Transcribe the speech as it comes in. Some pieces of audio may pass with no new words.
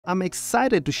I'm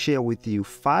excited to share with you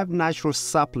 5 natural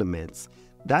supplements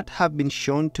that have been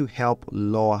shown to help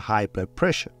lower high blood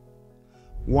pressure.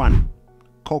 1.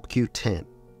 CoQ10.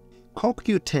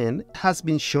 CoQ10 has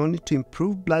been shown to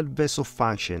improve blood vessel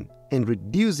function and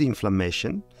reduce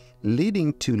inflammation,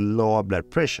 leading to lower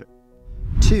blood pressure.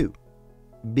 2.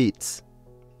 Beets.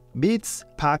 Beets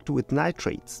packed with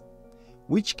nitrates,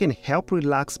 which can help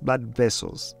relax blood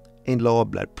vessels and lower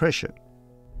blood pressure.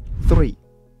 3.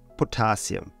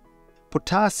 Potassium.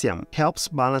 Potassium helps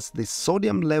balance the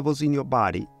sodium levels in your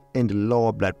body and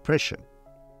lower blood pressure.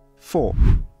 4.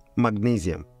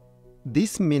 Magnesium.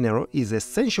 This mineral is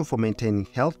essential for maintaining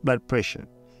healthy blood pressure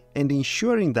and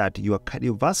ensuring that your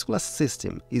cardiovascular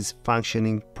system is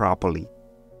functioning properly.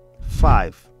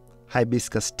 5.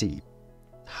 Hibiscus tea.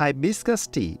 Hibiscus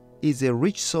tea is a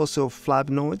rich source of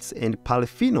flavonoids and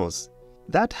polyphenols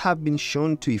that have been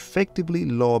shown to effectively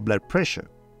lower blood pressure.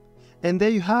 And there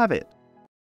you have it.